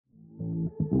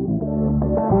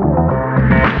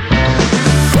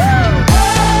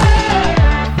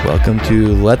Welcome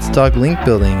to Let's Talk Link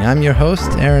Building. I'm your host,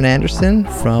 Aaron Anderson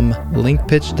from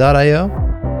linkpitch.io,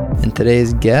 and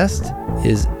today's guest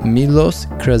is Miłosz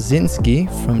Krasiński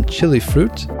from Chili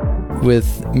Fruit.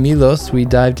 With Miłosz, we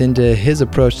dived into his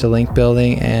approach to link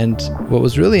building, and what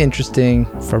was really interesting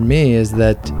for me is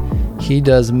that he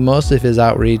does most of his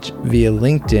outreach via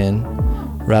LinkedIn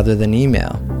rather than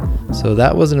email. So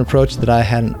that was an approach that I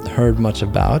hadn't heard much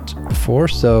about before,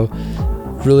 so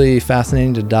really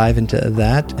fascinating to dive into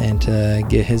that and to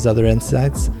get his other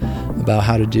insights about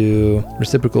how to do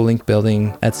reciprocal link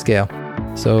building at scale.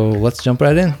 So let's jump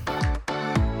right in.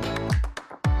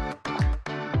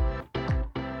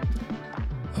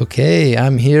 Okay,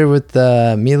 I'm here with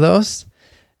Miłosz.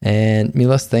 And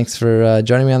Miłosz, thanks for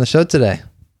joining me on the show today.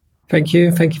 Thank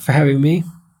you. Thank you for having me.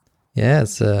 Yeah,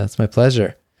 it's my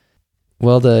pleasure.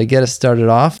 Well, to get us started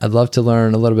off, I'd love to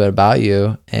learn a little bit about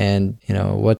you and,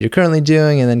 what you're currently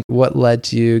doing and then what led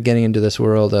to you getting into this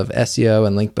world of SEO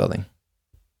and link building.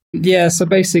 Yeah, so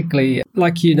basically,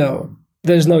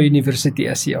 there's no university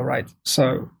SEO, right?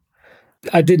 So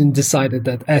I didn't decide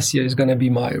that SEO is going to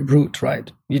be my route,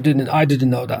 right? I didn't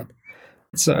know that.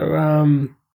 So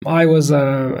I was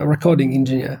a recording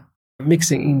engineer,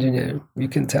 mixing engineer, you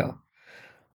can tell.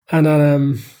 And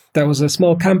then there was a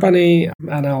small company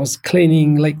and I was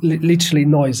cleaning literally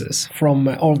noises from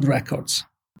old records.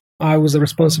 I was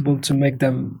responsible to make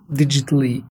them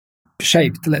digitally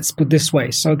shaped, let's put this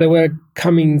way. So they were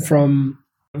coming from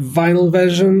vinyl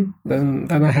version, then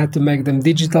I had to make them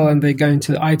digital and they go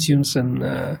into iTunes and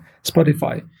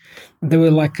Spotify. They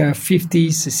were like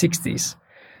 50s, 60s.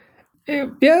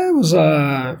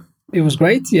 It was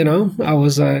great, I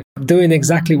was doing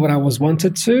exactly what I was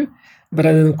wanted to. But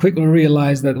I then quickly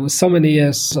realized that it was so many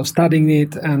years of studying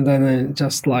it, and then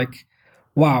just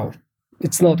wow,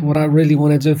 it's not what I really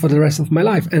want to do for the rest of my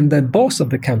life. And the boss of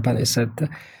the company said,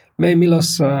 "May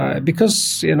Miłosz,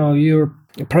 because you're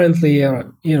apparently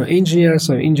engineer,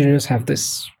 so engineers have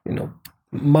this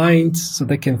mind, so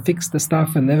they can fix the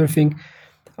stuff and everything.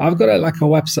 I've got a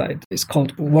website. It's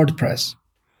called WordPress,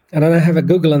 and then I have a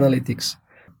Google Analytics,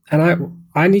 and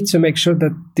I need to make sure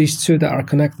that these two that are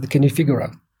connected. Can you figure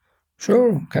out?"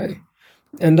 Sure, okay.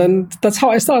 And then that's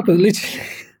how I started, literally.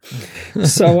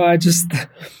 So I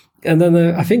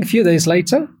think a few days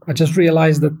later, I just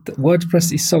realized that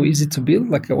WordPress is so easy to build,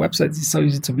 like a website is so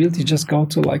easy to build. You just go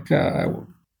to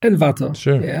Envato.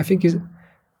 Sure. Yeah, I think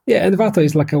Envato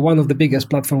is one of the biggest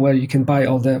platforms where you can buy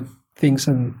all the things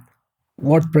and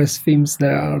WordPress themes.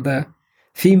 There are the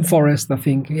Theme Forest, I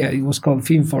think. Yeah, it was called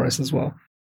Theme Forest as well.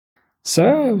 So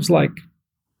I was like,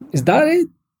 is that it?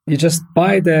 You just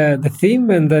buy the theme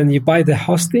and then you buy the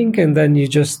hosting and then you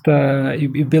just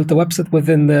you build the website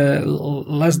within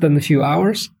less than a few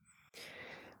hours.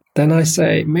 Then I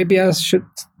say, maybe I should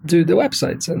do the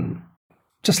websites, and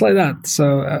just like that.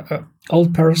 So an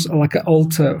old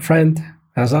friend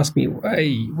has asked me,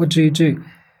 "Hey, what do you do?"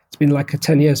 It's been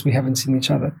 10 years we haven't seen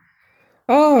each other.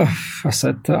 Oh, I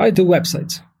said, I do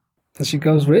websites. And she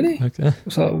goes, really? Okay.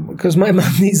 So, because my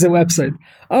mom needs a website.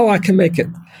 Oh, I can make it.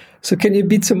 So can you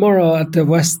be tomorrow at the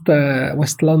West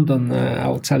London?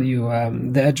 I'll tell you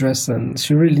the address, and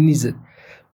she really needs it.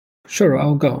 Sure,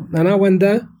 I'll go. And I went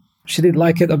there. She did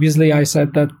like it. Obviously, I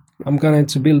said that I'm going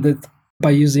to build it by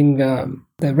using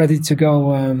the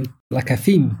ready-to-go a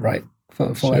theme, right,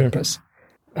 for Sure. WordPress.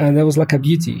 And there was a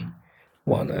beauty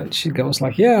one, and she goes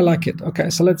yeah, I like it. Okay,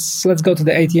 so let's go to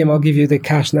the ATM. I'll give you the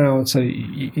cash now, so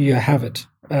you have it,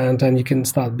 and then you can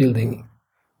start building.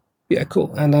 Yeah,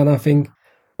 cool. And then I think,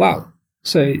 wow,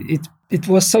 so it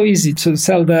was so easy to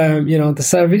sell the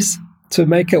service, to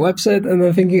make a website, and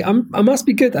I'm thinking I must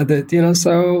be good at it,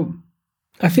 So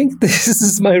I think this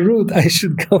is my route. I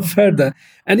should go further.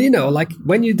 And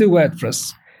when you do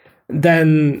WordPress,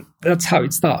 then that's how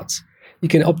it starts. You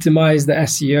can optimize the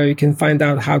SEO. You can find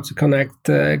out how to connect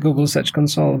Google Search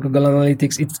Console, Google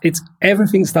Analytics. It's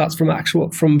everything starts from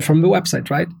the website,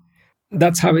 right?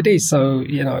 That's how it is. So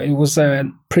it was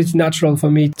pretty natural for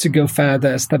me to go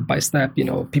further, step by step.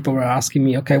 People were asking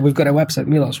me, "Okay, we've got a website,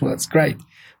 Miłosz. Well, that's great,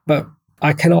 but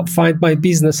I cannot find my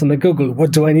business on the Google.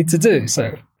 What do I need to do?"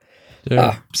 So,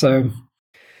 so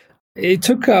it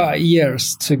took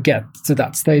years to get to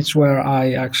that stage where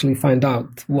I actually find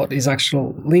out what is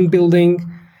actual link building.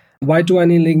 Why do I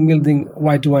need link building?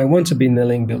 Why do I want to be in the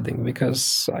link building?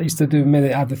 Because I used to do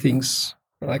many other things,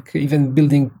 like even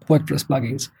building WordPress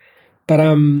plugins. But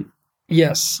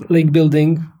yes, link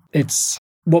building, it's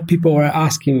what people were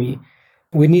asking me.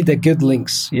 We need a good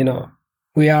links,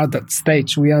 We are at that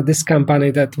stage. We are this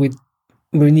company that we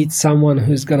need someone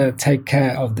who's going to take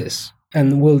care of this.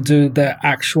 and we'll do the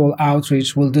actual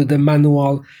outreach, we'll do the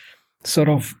manual sort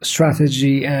of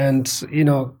strategy, and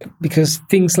because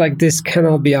things like this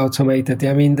cannot be automated.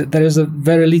 I mean, there is a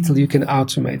very little you can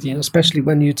automate, especially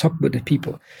when you talk with the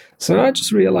people. So I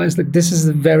just realized that this is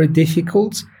very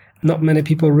difficult. Not many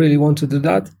people really want to do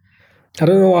that. I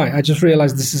don't know why. I just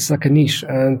realized this is like a niche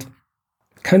and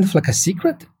kind of like a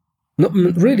secret. Not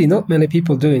many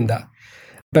people doing that.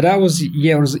 But that was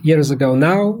years ago.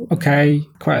 Now, okay,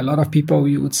 quite a lot of people,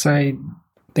 you would say,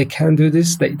 they can do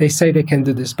this. They say they can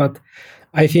do this, but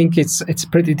I think it's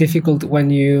pretty difficult when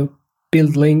you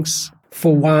build links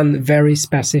for one very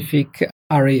specific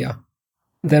area.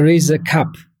 There is a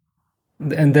cap,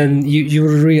 and then you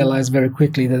realize very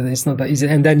quickly that it's not that easy.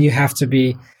 And then you have to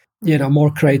be,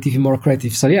 more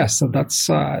creative. So yes, so that's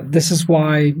this is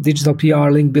why digital PR,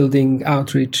 link building,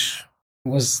 outreach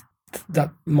was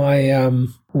that my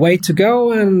way to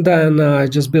go. And then I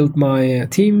just built my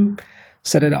team,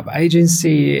 set it up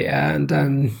agency, and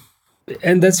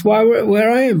that's why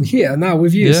where I am here now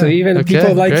with you. So even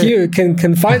people like you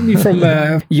can find me from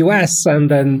US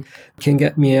and then can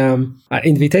get me an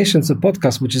invitation to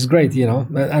podcast, which is great,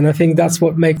 And I think that's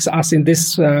what makes us in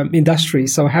this industry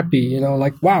so happy,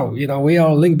 like, wow, we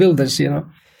are link builders,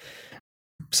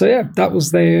 So yeah, that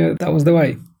was the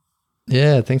way.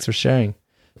 Yeah, thanks for sharing.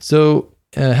 So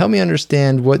help me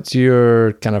understand what's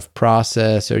your kind of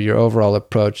process or your overall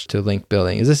approach to link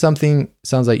building. Is this something,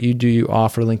 sounds like you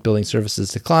offer link building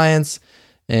services to clients,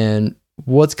 and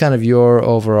what's kind of your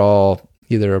overall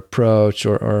either approach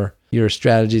or your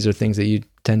strategies or things that you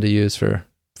tend to use for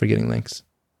getting links?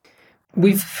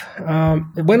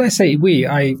 When I say we,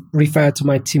 I refer to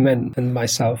my team and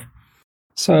myself.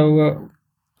 So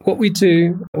what we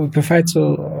do, we prefer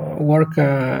to work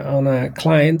on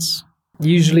clients,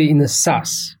 usually in a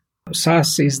SaaS.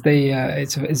 SaaS is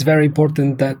it's very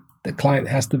important that the client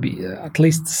has to be at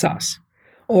least SaaS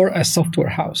or a software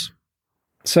house.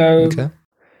 So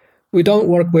we don't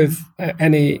work with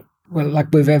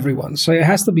with everyone. So it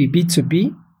has to be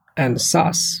B2B and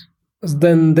SaaS.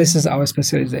 Then this is our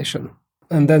specialization.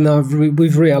 And then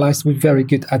we've realized we're very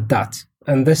good at that.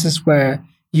 And this is where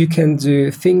you can do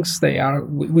things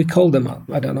we call them,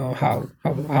 I don't know how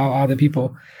other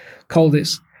people call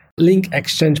this, link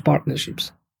exchange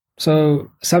partnerships. So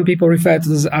some people refer to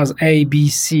this as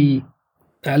ABC,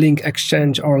 link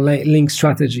exchange or link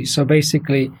strategy. So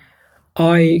basically,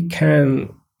 I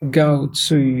can go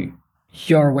to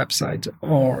your website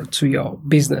or to your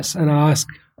business and I ask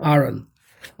Aaron,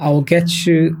 I will get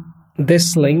you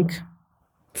this link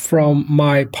from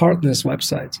my partner's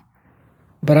website,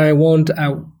 but I want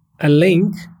a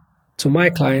link to my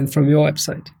client from your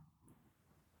website.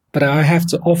 But I have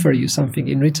to offer you something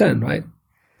in return, right?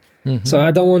 Mm-hmm. So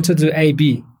I don't want to do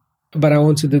AB, but I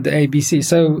want to do the ABC.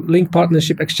 So link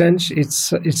partnership exchange,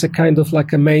 it's a kind of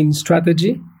like a main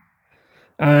strategy.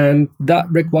 And that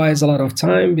requires a lot of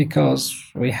time because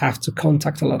we have to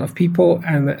contact a lot of people.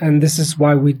 And this is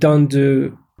why we don't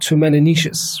do too many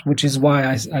niches, which is why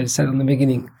I said in the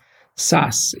beginning,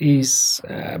 SaaS is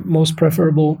most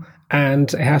preferable,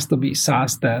 and it has to be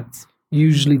SaaS that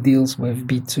usually deals with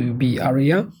B2B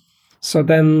area. So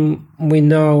then we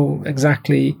know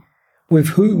exactly with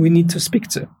who we need to speak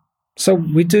to. So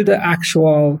we do the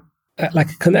actual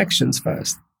connections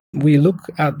first. We look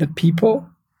at the people.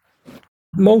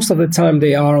 Most of the time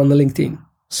they are on the LinkedIn.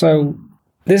 So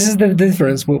this is the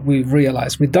difference what we've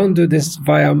realized. We don't do this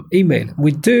via email.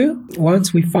 We do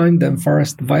once we find them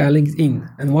first via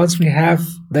LinkedIn. And once we have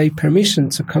their permission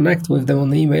to connect with them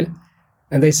on the email,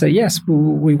 and they say, yes,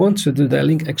 we want to do the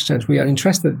link exchange. We are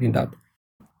interested in that.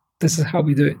 This is how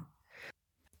we do it.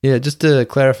 Yeah, just to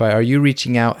clarify, are you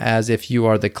reaching out as if you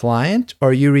are the client, or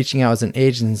are you reaching out as an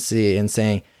agency and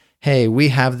saying, hey, we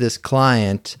have this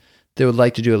client, they would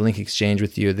like to do a link exchange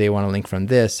with you. They want a link from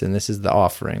this, and this is the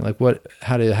offering. Like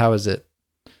how is it?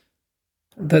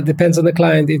 That depends on the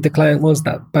client, if the client wants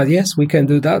that. But yes, we can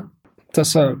do that.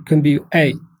 So it can be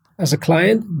A, as a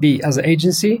client, B, as an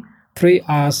agency, 3,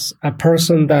 as a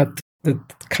person that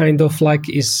kind of like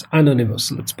is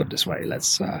anonymous. Let's put it this way.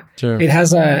 Sure. It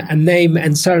has a name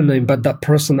and surname, but that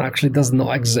person actually does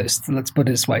not exist. Let's put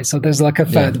it this way. So there's like a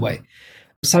third way.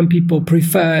 Some people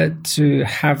prefer to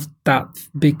have that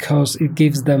because it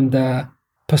gives them the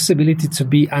possibility to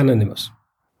be anonymous.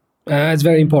 It's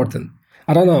very important.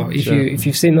 I don't know if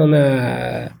you've seen on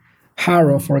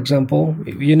Haro, for example,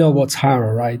 you know what's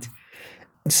Haro, right?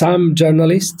 Some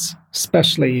journalists,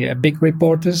 especially big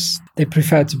reporters, they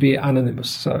prefer to be anonymous.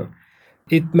 So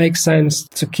it makes sense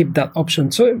to keep that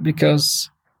option too, because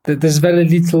there's very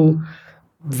little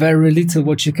very little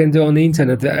what you can do on the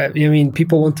internet.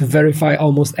 People want to verify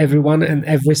almost everyone and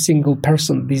every single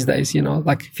person these days,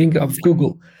 like think of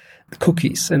Google,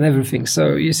 cookies and everything.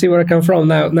 So you see where I come from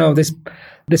now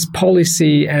this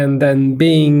policy, and then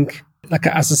being like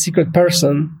as a secret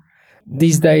person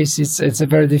these days, it's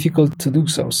very difficult to do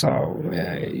so. So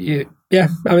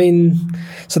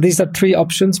so these are three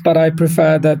options, but I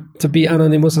prefer that to be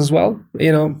anonymous as well,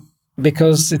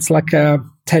 because it's like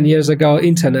 10 years ago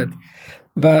internet,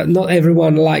 but not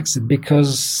everyone likes it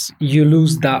because you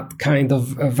lose that kind of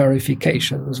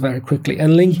verification very quickly.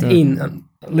 And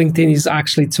LinkedIn is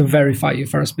actually to verify you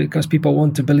first, because people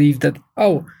want to believe that,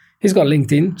 oh, he's got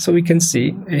LinkedIn, so we can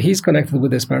see he's connected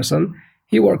with this person,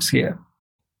 he works here.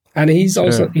 And he's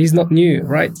not new,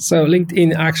 right? So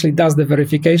LinkedIn actually does the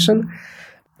verification.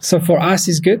 So for us,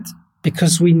 it's good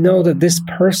because we know that this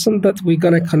person that we're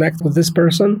going to connect with this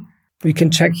person, we can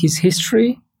check his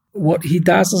history, what he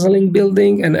does as a link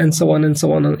building, and so on and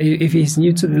so on. If he's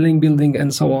new to the link building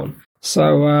and so on.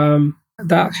 So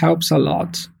that helps a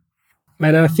lot.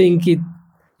 And I think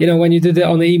when you do that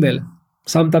on the email,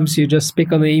 sometimes you just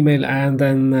speak on the email and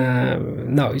then,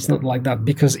 no, it's not like that,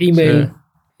 because email... Sure.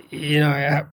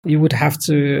 You would have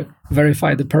to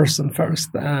verify the person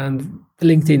first, and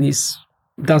LinkedIn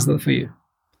does that for you.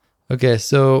 Okay,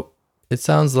 so it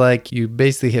sounds like you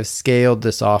basically have scaled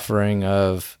this offering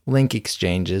of link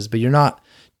exchanges, but you're not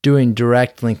doing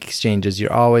direct link exchanges.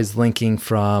 You're always linking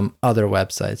from other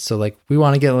websites. So like we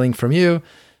want to get a link from you,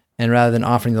 and rather than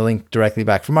offering the link directly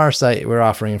back from our site, we're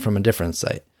offering it from a different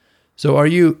site. So are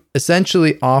you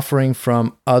essentially offering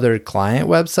from other client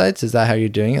websites? Is that how you're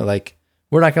doing it? Like,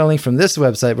 we're not going to link from this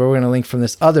website, but we're going to link from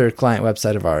this other client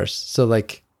website of ours. So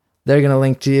like they're going to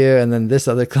link to you, and then this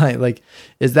other client, like,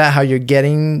 is that how you're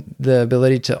getting the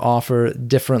ability to offer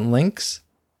different links?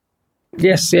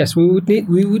 Yes. We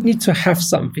would need to have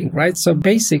something, right? So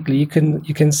basically you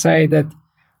can say that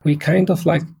we kind of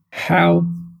like help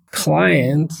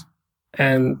client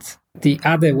and the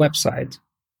other website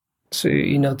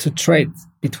to trade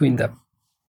between them.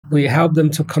 We help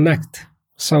them to connect.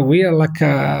 So we are like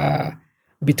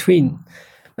between.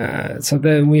 So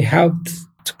then we help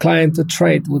the client to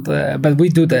trade with, but we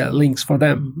do the links for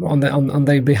them on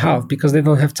their behalf, because they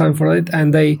don't have time for it,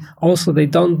 and they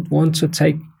don't want to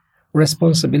take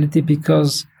responsibility,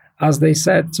 because as they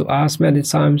said to us many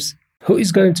times, who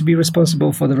is going to be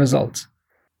responsible for the results?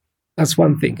 That's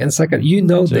one thing. And second,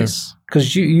 this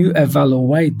because you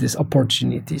evaluate this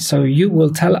opportunity, so you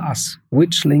will tell us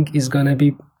which link is going to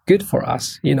be good for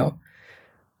us.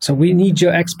 So we need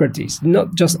your expertise,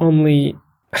 not just only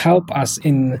help us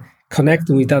in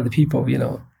connecting with other people,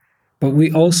 but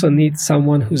we also need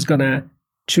someone who's going to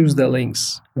choose the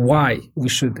links. Why we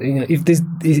should, if this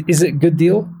is a good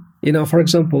deal, for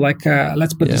example, like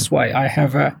let's put it this way, I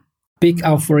have a big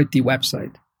authority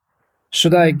website.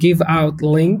 Should I give out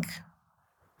link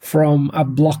from a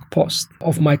blog post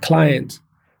of my client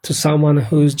to someone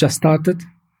who's just started?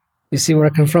 You see where I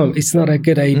come from? It's not a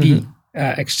good A/B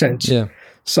exchange. Yeah.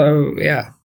 So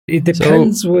it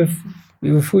depends with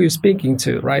who you're speaking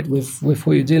to, right? With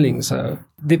who you're dealing. So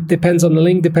depends on the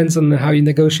link, depends on how you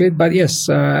negotiate. But yes,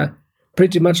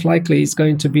 pretty much likely it's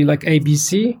going to be like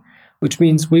ABC, which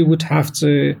means we would have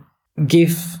to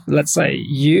give, let's say,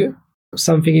 you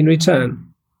something in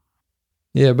return.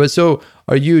 Yeah, but so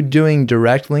are you doing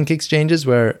direct link exchanges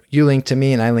where you link to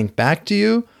me and I link back to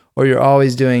you? Or you're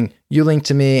always doing, you link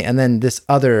to me and then this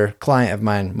other client of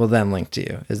mine will then link to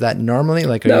you? Is that normally?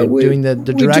 Like, are you doing the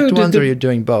direct ones, or you're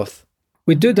doing both?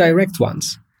 We do direct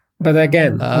ones. But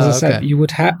again, as I said,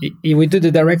 we do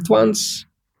the direct ones.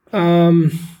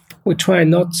 We try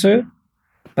not to,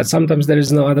 but sometimes there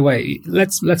is no other way.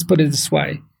 Let's put it this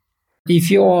way. If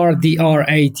you are the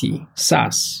R80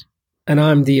 SaaS and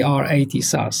I'm the R80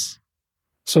 SaaS,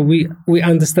 so we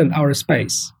understand our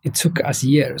space. It took us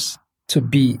years to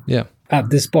be at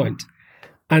this point.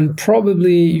 And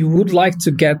probably you would like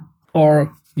to get,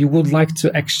 or you would like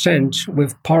to exchange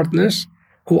with partners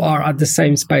who are at the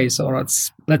same space, or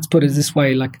let's put it this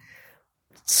way, like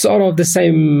sort of the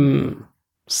same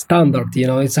standard,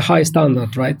 it's a high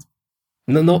standard, right?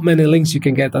 Not many links you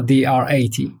can get at the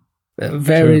R80.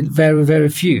 Very, very, very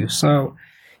few. So,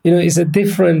 it's a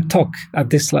different talk at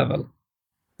this level.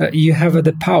 You have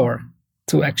the power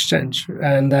to exchange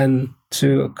and then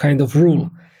to kind of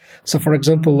rule. So, for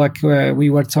example, like we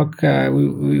were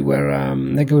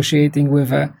negotiating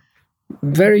with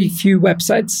very few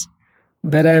websites,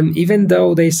 but even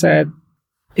though they said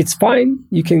it's fine,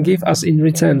 you can give us in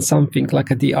return something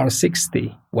like a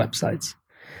DR60 websites,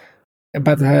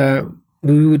 but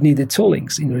we would need the 2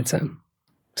 links in return.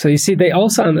 So you see, they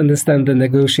also understand the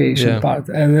negotiation part.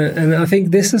 And I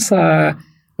think this is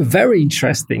very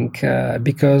interesting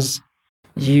because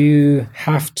you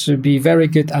have to be very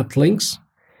good at links,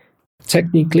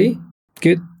 technically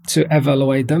good to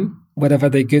evaluate them, whether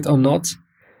they're good or not.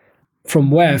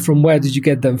 From where did you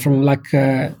get them? From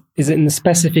is it in a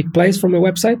specific place from a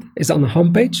website? Is it on the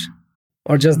homepage?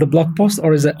 Or just the blog post?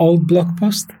 Or is it old blog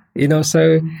post?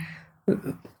 So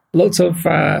lots of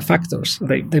factors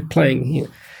they're playing here.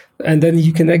 And then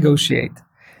you can negotiate.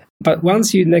 But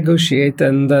once you negotiate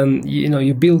and then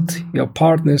you build your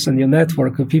partners and your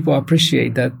network, people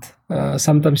appreciate that.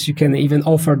 Sometimes you can even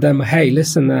offer them, hey,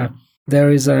 listen,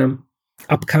 there is an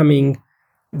upcoming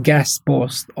guest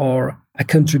post or a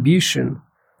contribution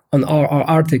on our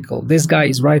article. This guy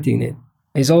is writing it.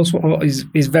 He's also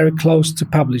is very close to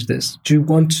publish this. Do you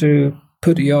want to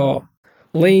put your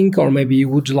link, or maybe you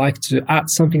would like to add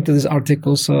something to this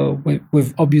article? So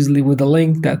with obviously with a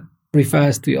link that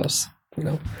refers to yours,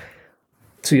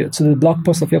 to the blog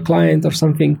post of your client or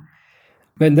something.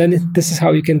 But then this is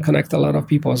how you can connect a lot of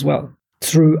people as well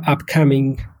through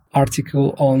upcoming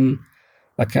article on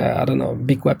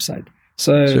big website.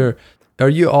 So sure. Are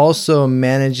you also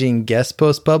managing guest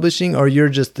post publishing, or you're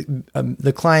just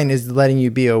the client is letting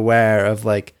you be aware of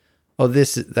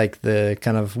this is the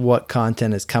kind of what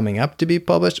content is coming up to be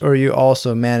published, or are you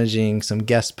also managing some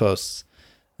guest posts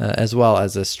as well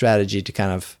as a strategy to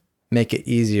kind of make it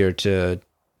easier to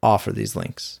offer these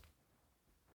links?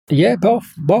 Yeah,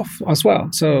 both as well.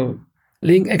 So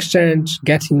link exchange,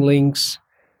 getting links,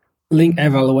 link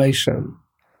evaluation,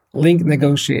 link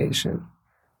negotiation.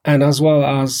 And as well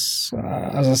as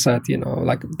I said,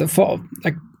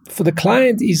 for the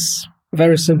client is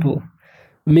very simple.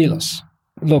 Miłosz,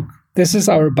 look, this is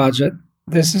our budget.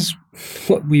 This is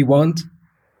what we want,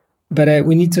 but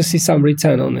we need to see some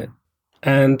return on it.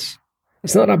 And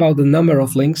it's not about the number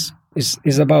of links.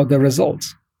 It's about the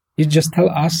results. You just tell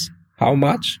us how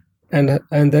much, and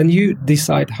then you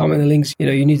decide how many links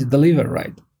you need to deliver,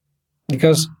 right?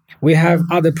 Because we have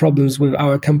other problems with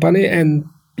our company, and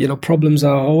problems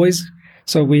are always,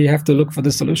 so we have to look for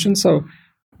the solution. So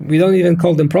we don't even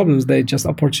call them problems, they're just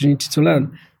opportunity to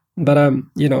learn. But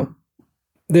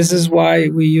this is why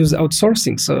we use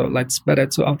outsourcing. So it's better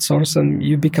to outsource and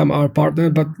you become our partner,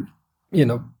 but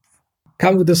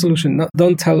come with the solution.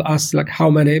 Don't tell us how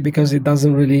many, because it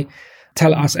doesn't really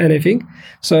tell us anything.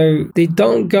 So they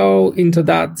don't go into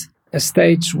that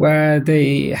stage where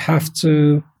they have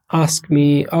to ask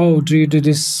me, oh, do you do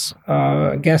this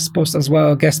guest post as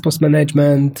well, guest post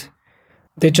management?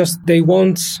 They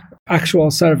want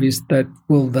actual service that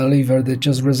will deliver the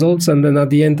just results. And then at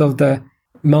the end of the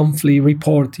monthly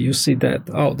report, you see that,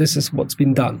 oh, this is what's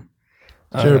been done.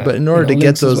 Sure, but in order to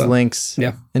get those links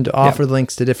and to offer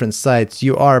links to different sites,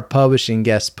 you are publishing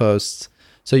guest posts.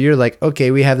 So you're okay,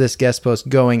 we have this guest post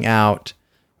going out.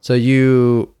 So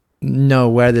you know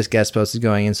where this guest post is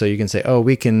going, and so you can say, oh,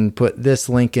 we can put this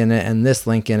link in it and this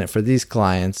link in it for these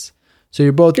clients. So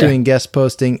you're both doing guest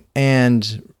posting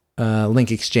and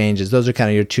link exchanges. Those are kind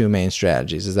of your two main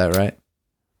strategies. Is that right?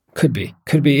 Could be,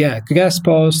 yeah. Guest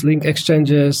posts, link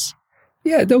exchanges.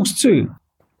 Yeah, those two.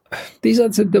 These are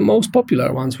the most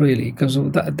popular ones, really, because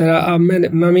there are many.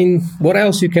 I mean, what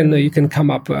else you can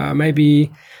come up? Maybe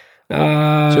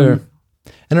sure.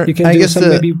 And you can do some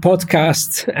maybe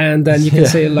podcast, and then you can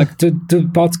say do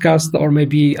podcast, or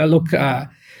maybe look. I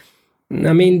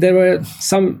mean, there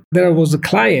was a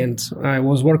client. I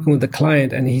was working with a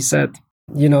client, and he said,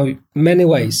 many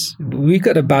ways. We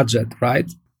got a budget,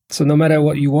 right? So no matter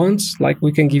what you want,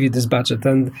 we can give you this budget.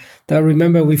 And I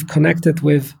remember we've connected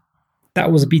with,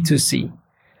 that was B2C,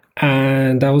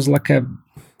 and that was like a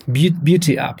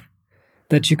beauty app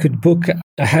that you could book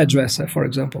a hairdresser, for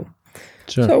example.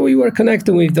 Sure. So we were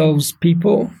connecting with those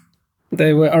people.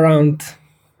 They were around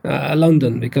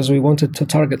London, because we wanted to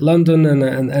target London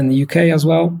and UK as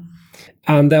well.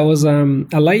 And there was a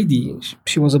lady,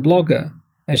 she was a blogger,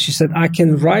 and she said, I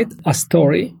can write a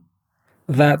story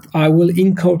that I will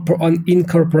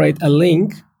incorporate a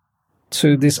link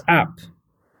to this app.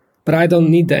 But I don't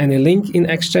need any link in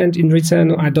exchange in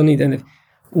return. I don't need any.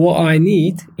 What I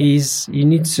need is you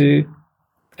need to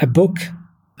book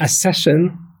a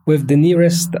session with the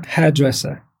nearest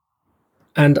hairdresser.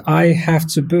 And I have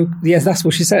to book. Yes, that's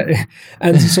what she said.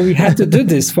 And so we had to do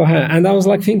this for her. And I was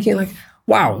thinking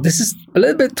wow, this is a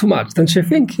little bit too much, don't you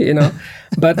think?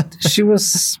 But she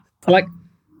was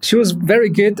very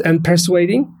good and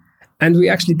persuading, and we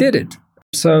actually did it.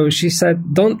 So she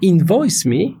said, don't invoice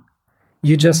me.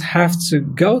 You just have to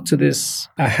go to this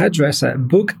hairdresser,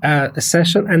 book a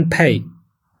session and pay.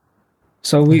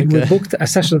 So we booked a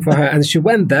session for her, and she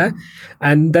went there,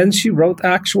 and then she wrote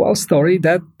an actual story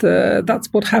that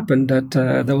that's what happened. That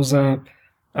there was a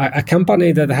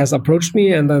company that has approached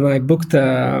me, and then I booked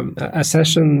a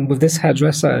session with this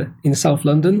hairdresser in South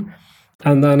London,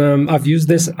 and then I've used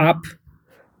this app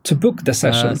to book the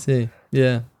session. I see.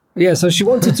 Yeah. Yeah. So she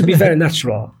wanted to be very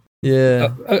natural.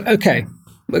 Yeah. Okay.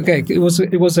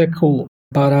 It was a cool,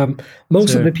 but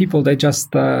most of the people, they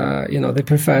just they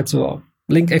prefer to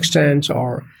link exchange,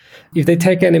 or if they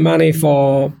take any money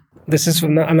for, this is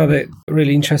another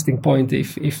really interesting point,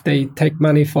 if they take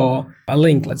money for a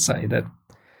link, let's say, that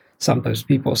sometimes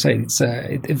people say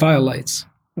it violates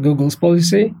Google's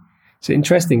policy. It's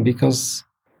interesting because,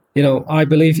 I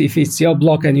believe if it's your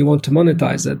blog and you want to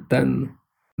monetize it, then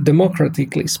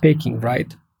democratically speaking,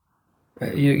 right,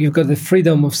 you've got the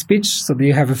freedom of speech, so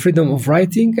you have a freedom of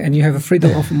writing and you have a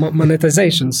freedom of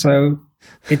monetization. So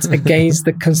it's against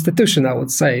the constitution, I would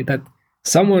say, that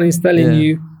someone is telling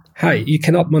you, hey, you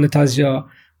cannot monetize your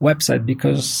website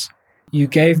because you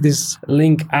gave this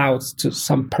link out to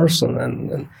some person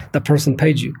and the person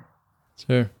paid you.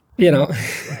 Sure.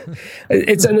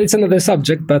 It's another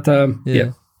subject, but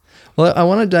yeah. Well, I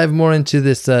want to dive more into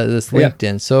this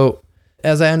LinkedIn. Yeah. So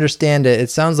as I understand it, it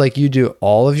sounds like you do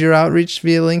all of your outreach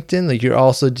via LinkedIn. Like you're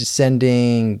also just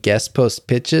sending guest post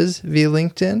pitches via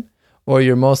LinkedIn, or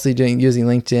you're mostly using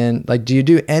LinkedIn. Like, do you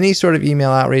do any sort of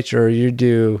email outreach, or you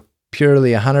do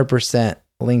purely 100%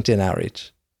 LinkedIn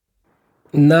outreach?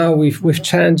 Now we've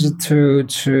changed it to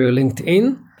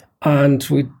LinkedIn, and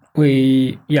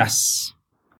we yes.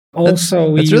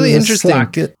 Also, that's really interesting.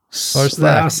 Slack. Or Slack.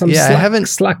 There are some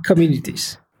Slack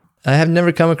communities. I have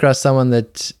never come across someone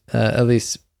that, at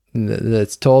least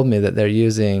that's told me that they're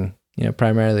using,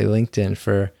 primarily LinkedIn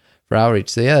for outreach.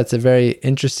 So yeah, it's a very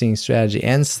interesting strategy.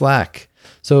 And Slack.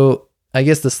 So I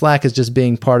guess the Slack is just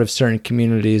being part of certain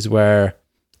communities where,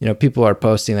 people are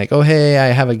posting like, oh, hey, I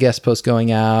have a guest post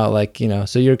going out. Like,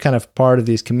 so you're kind of part of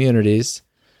these communities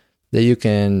that you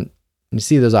can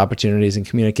see those opportunities and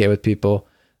communicate with people,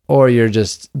 or you're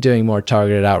just doing more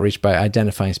targeted outreach by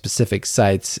identifying specific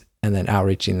sites and then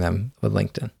outreaching them with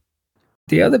LinkedIn.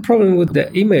 The other problem with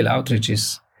the email outreach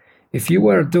is if you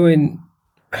were doing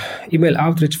email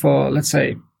outreach for, let's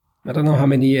say, I don't know how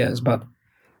many years, but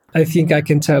I think I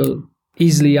can tell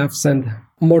easily I've sent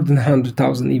more than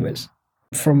 100,000 emails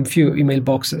from few email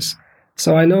boxes.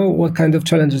 So I know what kind of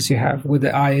challenges you have with the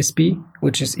ISP,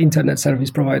 which is Internet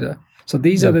Service Provider. So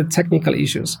these are the technical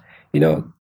issues.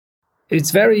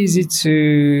 It's very easy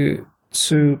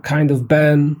to kind of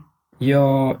ban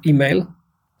your email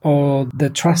or the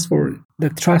trust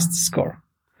score.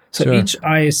 So each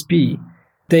ISP,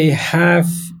 they have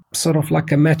sort of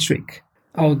like a metric.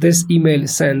 Oh, this email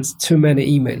sends too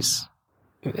many emails.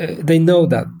 They know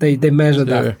that. They measure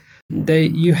that.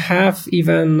 You have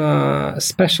even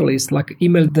specialists like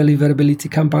email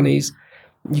deliverability companies.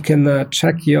 You can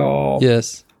check your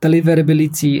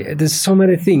deliverability. There's so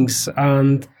many things,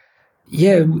 and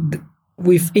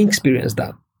we've experienced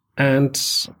that. And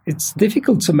it's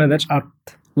difficult to manage at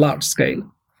large scale.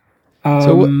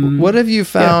 So what have you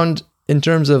found in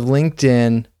terms of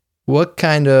LinkedIn? What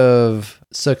kind of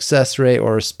success rate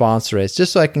or response rates,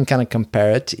 just so I can kind of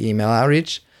compare it to email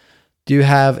outreach? Do you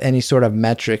have any sort of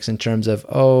metrics in terms of,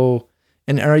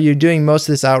 and are you doing most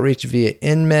of this outreach via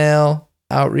in-mail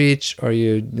outreach, or are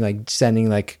you like sending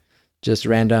like just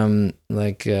random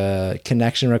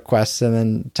connection requests and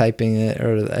then typing it,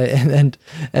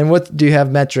 and what do you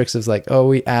have metrics of like,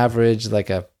 we average like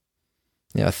a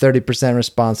 30%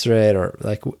 response rate, or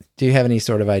like, do you have any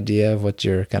sort of idea of what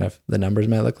your kind of the numbers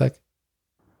might look like?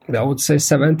 I would say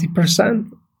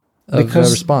 70% of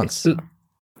response.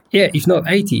 Yeah, if not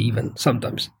 80 even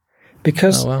sometimes.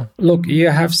 Because look, you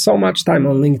have so much time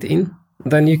on LinkedIn,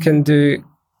 then you can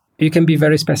be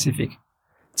very specific.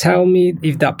 Tell me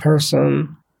if that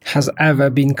person has ever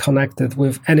been connected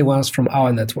with anyone else from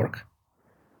our network.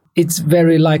 It's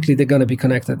very likely they're going to be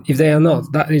connected. If they are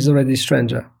not, that is already a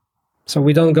stranger. So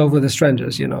we don't go with the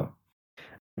strangers,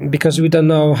 because we don't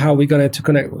know how we're going to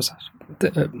connect with us.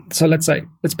 So let's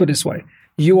put it this way.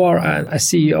 You are a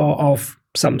CEO of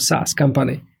some SaaS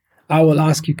company. I will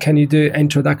ask you, can you do an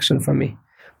introduction for me?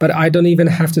 But I don't even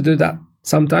have to do that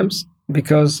sometimes,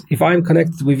 because if I'm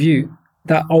connected with you,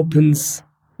 that opens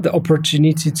the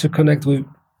opportunity to connect with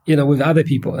other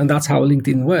people. And that's how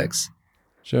LinkedIn works.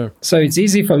 Sure. So it's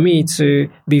easy for me to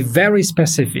be very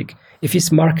specific. If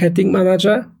it's marketing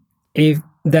manager,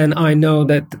 then I know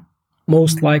that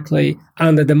most likely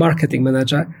under the marketing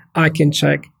manager, I can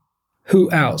check who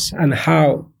else and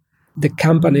how the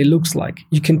company looks like.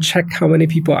 You can check how many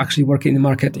people actually work in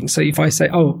marketing. So if I say,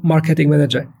 marketing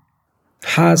manager,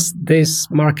 has this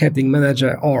marketing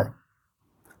manager, or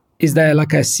is there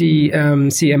like a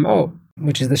CMO,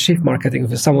 which is the chief marketing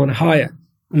officer, someone higher?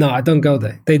 No, I don't go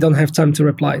there. They don't have time to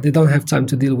reply. They don't have time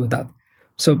to deal with that.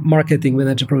 So marketing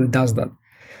manager probably does that.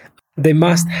 They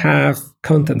must have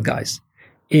content guys.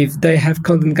 If they have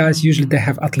content guys, usually they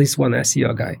have at least one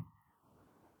SEO guy.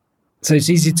 So it's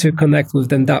easy to connect with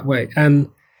them that way. And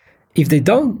if they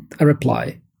don't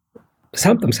reply,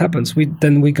 sometimes happens,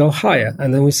 then we go higher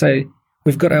and then we say,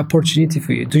 we've got an opportunity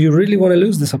for you. Do you really want to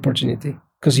lose this opportunity?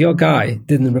 Because your guy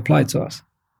didn't reply to us.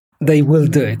 They will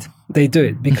do it. They do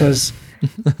it because,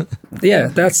 yeah,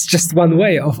 that's just one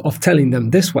way of telling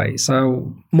them this way.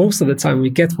 So most of the time we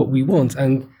get what we want,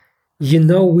 and you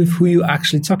know with who you're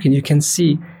actually talking. You can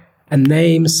see a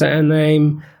name,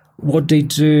 surname, what they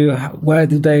do, where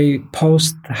do they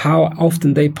post, how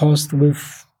often they post,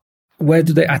 with where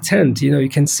do they attend. You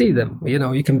can see them.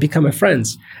 You can become a friend.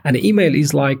 And email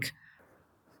is like,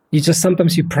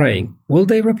 sometimes you're praying. Will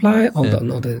they reply? Oh, Yeah.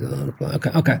 no, they don't reply.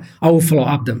 Okay. I will follow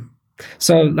up them.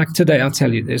 So like today, I'll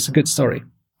tell you, there's a good story.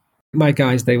 My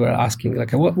guys, they were asking,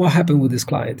 like, what happened with this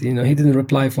client? He didn't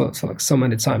reply for like so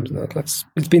many times.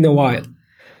 It's been a while.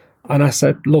 And I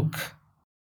said, look,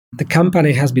 the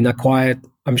company has been acquired.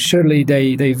 I'm surely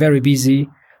they're very busy.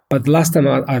 But last time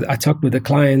I talked with the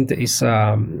client, is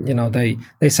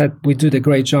they said we do the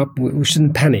great job. We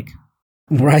shouldn't panic,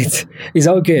 right? It's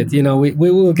all good. We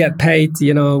will get paid.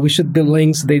 We should build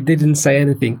links. They didn't say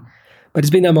anything, but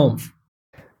it's been a month.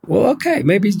 Well, okay,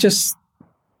 maybe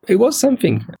it was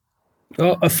something.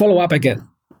 Well, a follow-up again.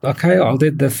 Okay, I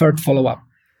did the third follow-up.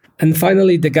 And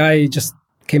finally, the guy just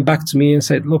came back to me and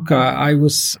said, look, I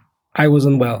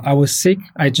wasn't well. I was sick.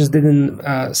 I just didn't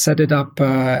set it up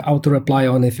auto-reply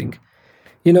or anything.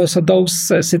 So those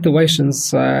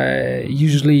situations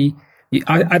usually,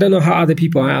 I don't know how other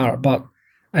people are, but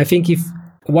I think if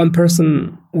one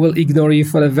person will ignore you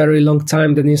for a very long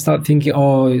time, then you start thinking,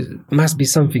 oh, it must be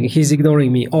something. He's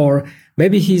ignoring me. Or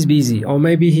maybe he's busy. Or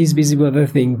maybe he's busy with other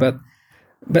thing. But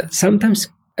sometimes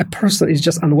a person is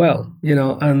just unwell,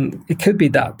 and it could be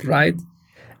that, right?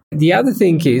 The other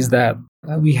thing is that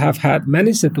we have had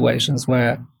many situations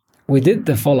where we did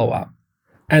the follow-up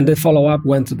and the follow-up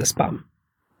went to the spam.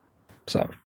 So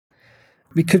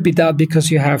it could be that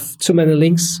because you have too many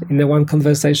links in the one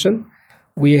conversation.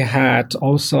 We had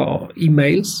also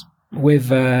emails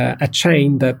with a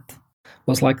chain that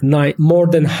was like more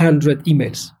than 100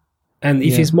 emails. And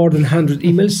if it's more than 100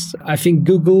 emails, I think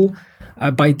Google,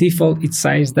 by default, it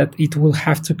says that it will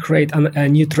have to create a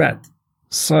new thread.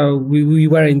 So we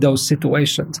were in those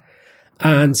situations.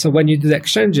 And so when you do the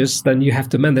exchanges, then you have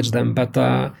to manage them. But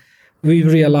we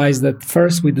realized that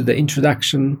first we do the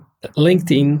introduction.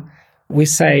 LinkedIn, we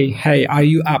say, hey, are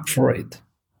you up for it?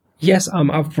 Yes, I'm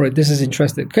up for it. This is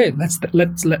interesting. Okay, let's.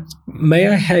 May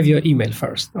I have your email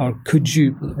first, or could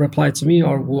you reply to me,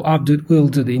 or we'll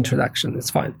do the introduction. It's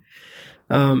fine.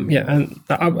 And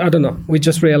I don't know. We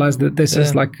just realized that this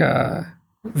is like a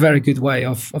very good way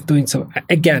of doing so.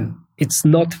 Again, it's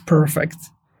not perfect.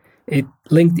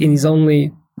 LinkedIn is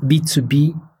only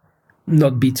B2B,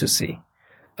 not B2C.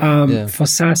 For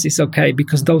SaaS, it's okay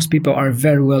because those people are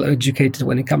very well educated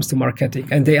when it comes to marketing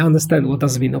and they understand what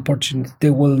does mean opportunity.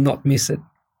 They will not miss it.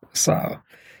 So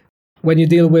when you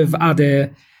deal with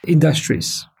other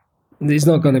industries, it's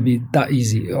not going to be that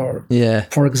easy. Or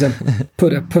for example,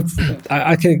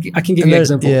 I can give you an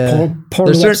example. Porn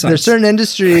websites. There's certain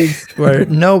industries where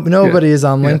nobody is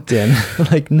on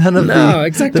LinkedIn. Like none of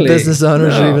the business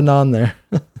owners are even on there.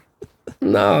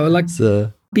 No, like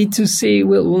B2C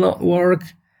will not work.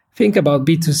 Think about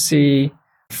B2C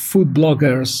food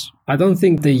bloggers. I don't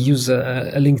think they use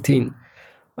a LinkedIn.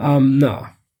 No.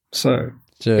 So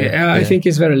I think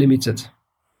it's very limited.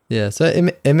 Yeah, so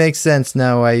it makes sense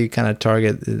now why you kind of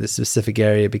target the specific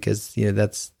area because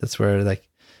that's where like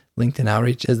LinkedIn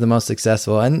outreach is the most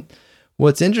successful. And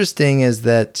what's interesting is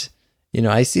that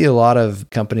I see a lot of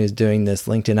companies doing this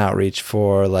LinkedIn outreach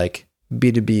for like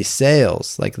B2B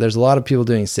sales. Like there's a lot of people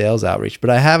doing sales outreach, but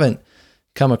I haven't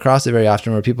come across it very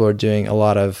often where people are doing a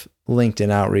lot of LinkedIn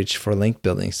outreach for link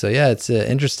building. So yeah, it's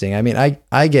interesting. I mean,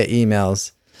 I get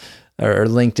emails or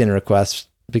LinkedIn requests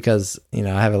because, I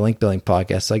have a link building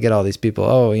podcast. So I get all these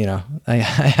people, I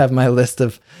have my list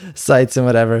of sites and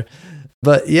whatever.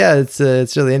 But yeah, it's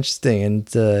really interesting. And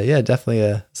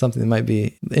definitely something that might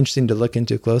be interesting to look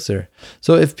into closer.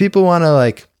 So if people want to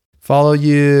like follow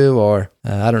you or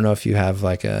I don't know if you have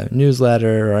like a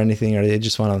newsletter or anything, or they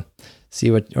just want to see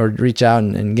or reach out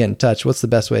and get in touch, what's the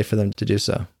best way for them to do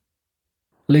so?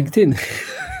 LinkedIn.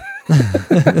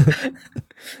 I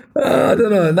don't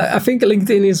know. I think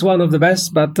LinkedIn is one of the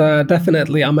best, but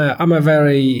definitely I'm a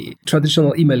very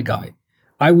traditional email guy.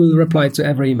 I will reply to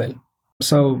every email.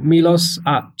 So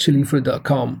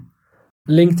milos@chilifruit.com.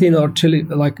 LinkedIn or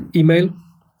email,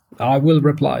 I will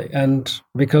reply. And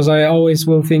because I always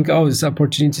will think, it's an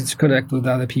opportunity to connect with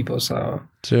other people. So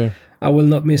sure, I will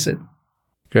not miss it.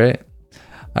 Great.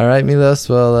 All right, Milos.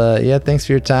 Well, thanks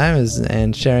for your time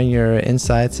and sharing your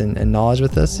insights and knowledge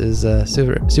with us is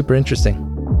super interesting.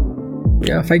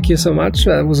 Yeah, thank you so much.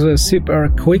 It was super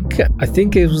quick. I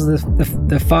think it was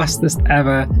the fastest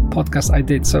ever podcast I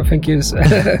did. So thank you,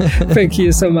 thank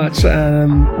you so much.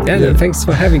 Thanks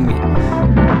for having me.